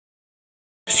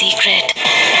secret.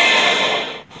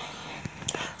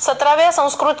 17व्या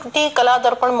संस्कृती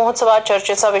कलादर्पण महोत्सवात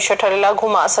चर्चेचा विषय ठरलेला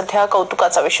घुमा सध्या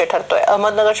कौतुकाचा विषय ठरतोय.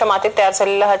 अहमदनगरच्या मातीत तयार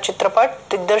झालेला हा चित्रपट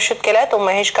दिग्दर्शित केलाय तो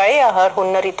महेश काळे या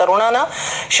हुन्नरी तरुणानं.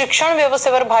 शिक्षण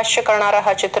व्यवस्थेवर भाष्य करणारा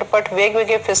हा चित्रपट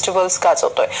वेगवेगळे फेस्टिवल्स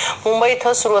गाजवतोय. मुंबई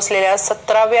इथं सुरू असलेल्या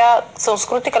 17व्या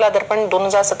संस्कृती कलादर्पण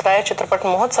 2017 या चित्रपट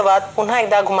महोत्सवात पुन्हा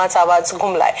एकदा घुमाचा आवाज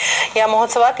घुमलाय. या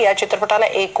महोत्सवात या चित्रपटाला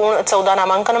एकूण 14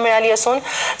 नामांकन मिळाली असून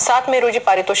 7 मे रोजी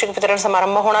पारितोषिक वितरण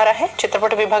समारंभ होणार आहे.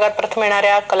 चित्रपट विभागात प्रथम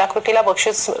येणाऱ्या कलाकृतीला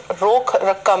बक्षीस रोख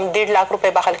रक्कम 1.5 लाख रुपये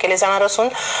बहाल केले जाणार असून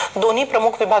दोन्ही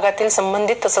प्रमुख विभागातील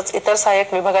संबंधित तसंच इतर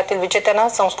सहाय्यक विभागातील विजेत्यांना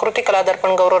संस्कृती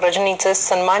कलादर्पण गौरव रजनीचे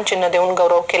सन्मान चिन्ह देऊन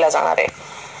गौरव केला जाणार आहे.